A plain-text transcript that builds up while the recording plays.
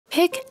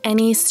Pick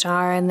any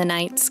star in the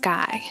night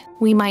sky.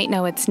 We might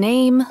know its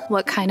name,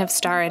 what kind of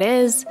star it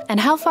is, and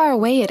how far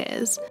away it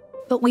is,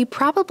 but we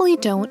probably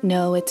don't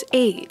know its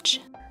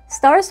age.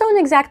 Stars don't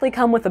exactly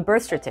come with a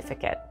birth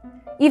certificate.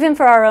 Even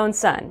for our own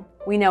sun,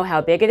 we know how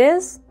big it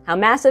is, how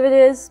massive it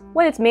is,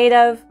 what it's made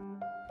of,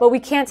 but we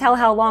can't tell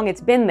how long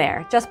it's been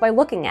there just by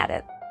looking at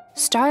it.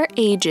 Star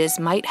ages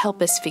might help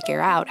us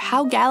figure out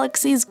how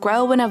galaxies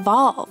grow and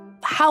evolve,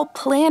 how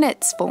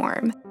planets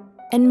form,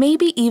 and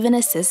maybe even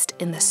assist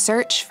in the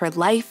search for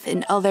life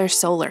in other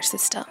solar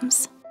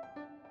systems.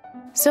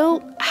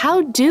 So,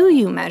 how do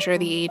you measure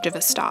the age of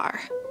a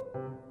star?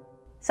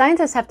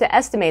 Scientists have to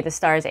estimate a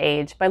star's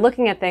age by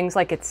looking at things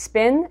like its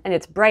spin and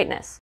its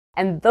brightness,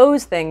 and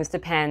those things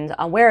depend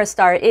on where a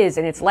star is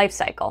in its life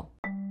cycle.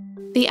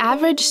 The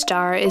average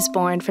star is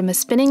born from a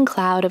spinning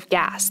cloud of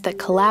gas that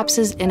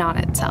collapses in on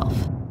itself.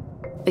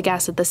 The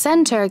gas at the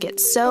center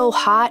gets so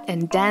hot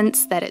and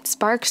dense that it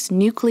sparks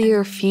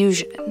nuclear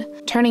fusion,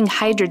 turning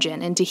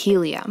hydrogen into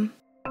helium.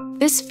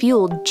 This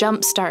fuel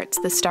jump-starts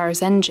the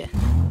star's engine.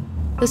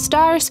 The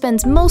star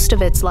spends most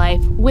of its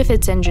life with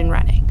its engine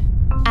running.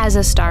 As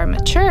a star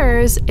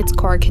matures, its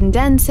core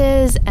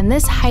condenses, and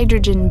this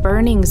hydrogen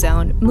burning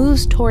zone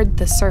moves toward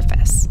the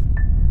surface.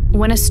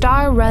 When a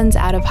star runs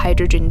out of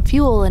hydrogen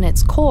fuel in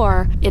its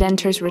core, it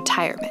enters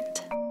retirement.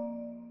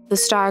 The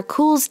star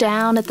cools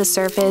down at the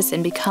surface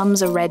and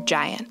becomes a red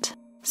giant.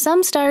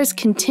 Some stars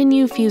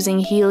continue fusing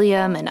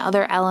helium and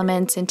other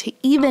elements into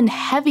even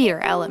heavier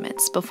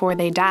elements before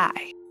they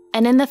die.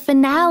 And in the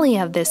finale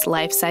of this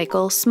life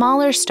cycle,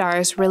 smaller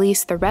stars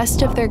release the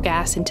rest of their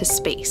gas into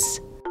space,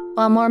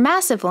 while more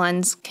massive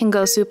ones can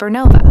go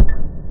supernova.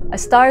 A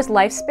star's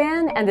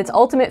lifespan and its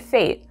ultimate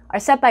fate are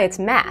set by its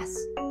mass.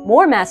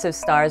 More massive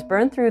stars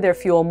burn through their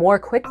fuel more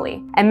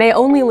quickly and may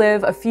only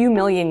live a few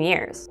million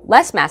years.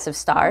 Less massive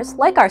stars,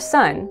 like our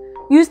sun,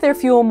 use their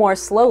fuel more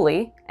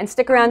slowly and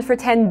stick around for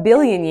 10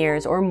 billion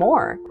years or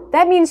more.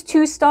 That means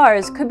two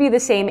stars could be the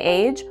same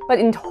age, but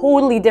in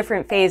totally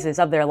different phases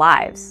of their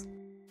lives.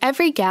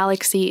 Every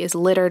galaxy is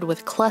littered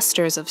with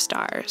clusters of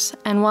stars,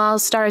 and while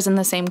stars in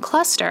the same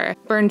cluster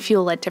burn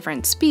fuel at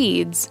different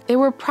speeds, they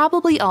were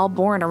probably all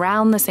born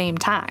around the same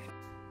time.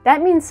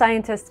 That means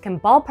scientists can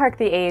ballpark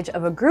the age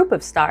of a group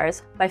of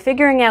stars by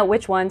figuring out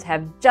which ones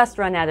have just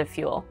run out of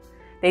fuel.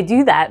 They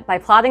do that by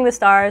plotting the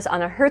stars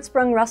on a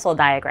Hertzsprung-Russell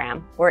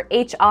diagram, or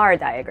HR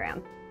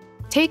diagram.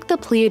 Take the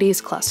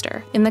Pleiades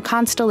cluster in the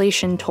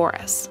constellation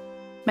Taurus.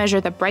 Measure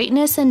the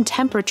brightness and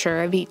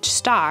temperature of each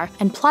star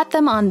and plot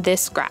them on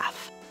this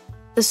graph.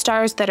 The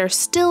stars that are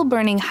still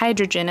burning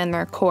hydrogen in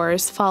their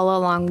cores fall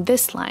along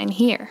this line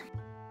here.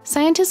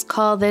 Scientists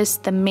call this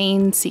the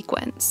main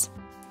sequence.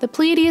 The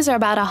Pleiades are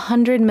about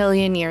 100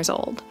 million years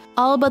old.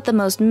 All but the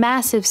most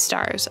massive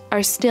stars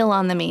are still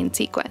on the main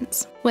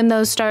sequence. When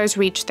those stars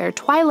reach their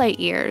twilight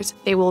years,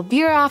 they will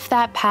veer off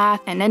that path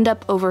and end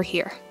up over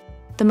here.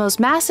 The most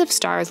massive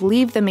stars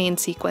leave the main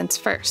sequence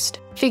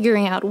first.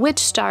 Figuring out which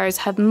stars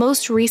have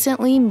most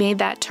recently made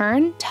that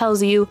turn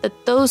tells you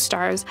that those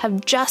stars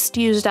have just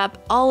used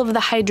up all of the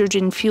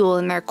hydrogen fuel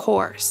in their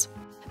cores.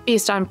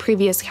 Based on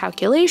previous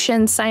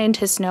calculations,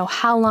 scientists know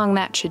how long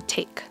that should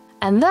take,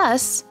 and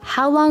thus,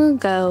 how long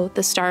ago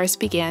the stars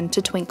began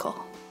to twinkle.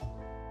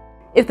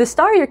 If the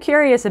star you're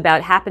curious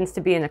about happens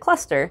to be in a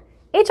cluster,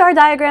 HR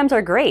diagrams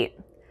are great,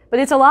 but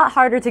it's a lot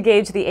harder to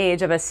gauge the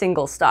age of a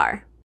single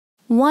star.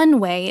 One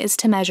way is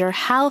to measure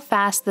how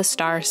fast the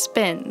star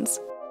spins.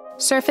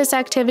 Surface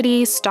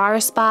activity, star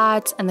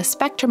spots, and the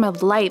spectrum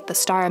of light the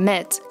star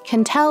emits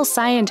can tell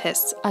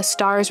scientists a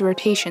star's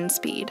rotation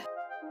speed.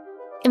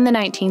 In the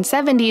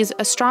 1970s,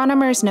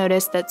 astronomers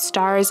noticed that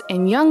stars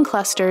in young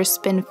clusters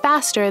spin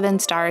faster than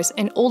stars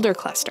in older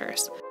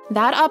clusters.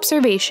 That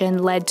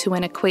observation led to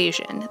an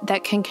equation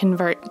that can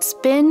convert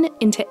spin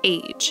into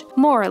age,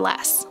 more or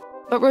less.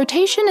 But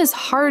rotation is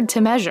hard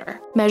to measure.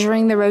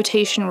 Measuring the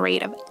rotation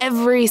rate of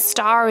every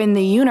star in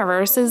the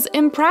universe is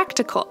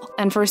impractical,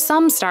 and for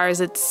some stars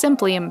it's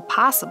simply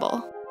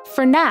impossible.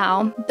 For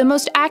now, the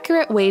most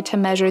accurate way to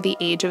measure the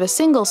age of a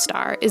single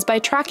star is by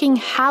tracking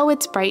how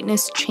its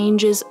brightness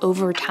changes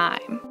over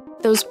time.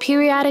 Those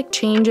periodic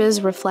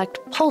changes reflect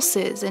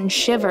pulses and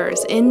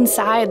shivers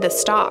inside the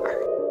star.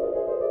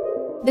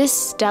 This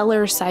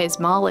stellar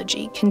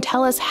seismology can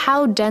tell us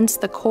how dense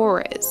the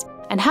core is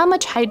and how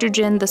much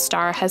hydrogen the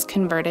star has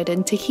converted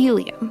into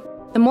helium.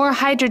 The more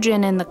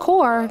hydrogen in the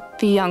core,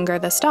 the younger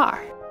the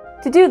star.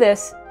 To do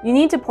this, you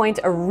need to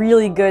point a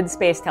really good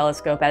space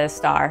telescope at a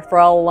star for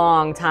a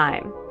long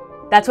time.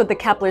 That's what the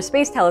Kepler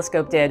Space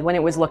Telescope did when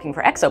it was looking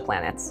for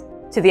exoplanets.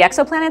 To the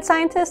exoplanet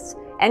scientists,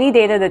 any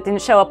data that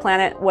didn't show a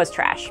planet was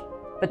trash.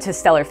 But to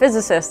stellar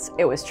physicists,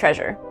 it was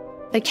treasure.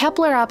 The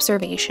Kepler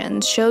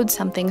observations showed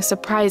something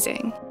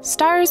surprising.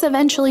 Stars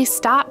eventually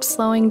stopped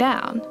slowing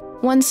down.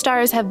 Once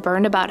stars have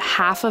burned about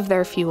half of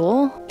their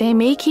fuel, they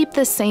may keep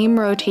the same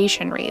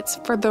rotation rates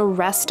for the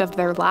rest of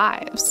their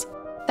lives.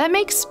 That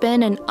makes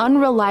spin an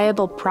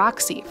unreliable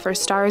proxy for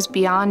stars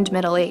beyond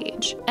middle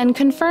age, and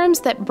confirms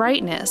that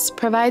brightness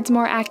provides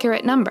more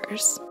accurate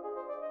numbers.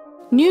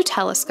 New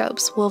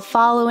telescopes will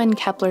follow in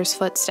Kepler's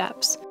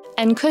footsteps,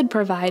 and could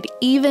provide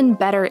even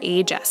better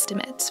age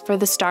estimates for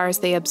the stars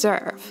they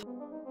observe.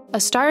 A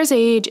star's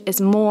age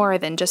is more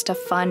than just a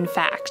fun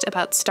fact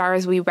about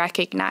stars we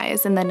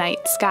recognize in the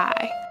night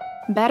sky.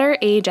 Better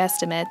age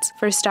estimates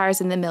for stars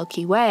in the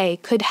Milky Way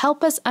could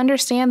help us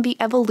understand the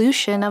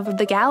evolution of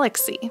the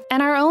galaxy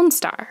and our own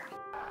star.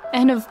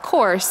 And of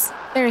course,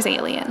 there's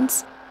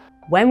aliens.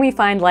 When we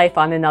find life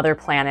on another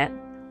planet,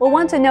 we'll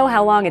want to know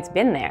how long it's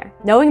been there.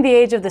 Knowing the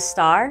age of the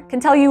star can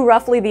tell you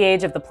roughly the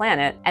age of the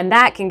planet, and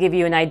that can give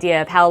you an idea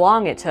of how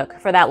long it took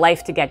for that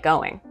life to get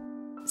going.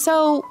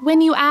 So when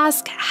you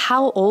ask,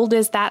 how old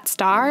is that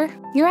star?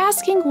 You're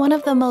asking one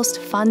of the most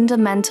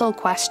fundamental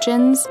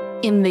questions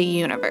in the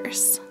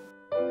universe.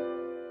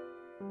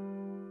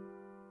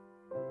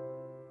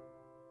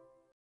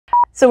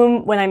 So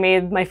when I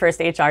made my first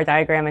HR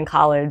diagram in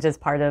college as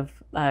part of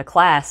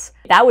class,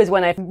 that was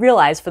when I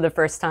realized for the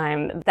first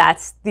time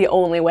that's the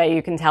only way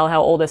you can tell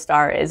how old a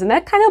star is. And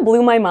that kind of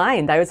blew my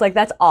mind. I was like,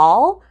 that's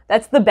all?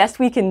 That's the best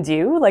we can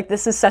do? Like,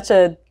 this is such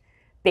a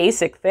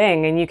basic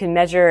thing, and you can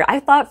measure. I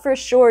thought for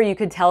sure you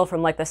could tell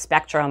from like the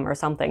spectrum or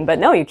something, but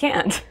no, you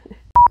can't.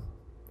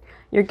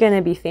 You're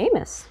gonna be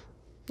famous.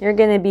 You're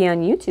gonna be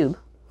on YouTube.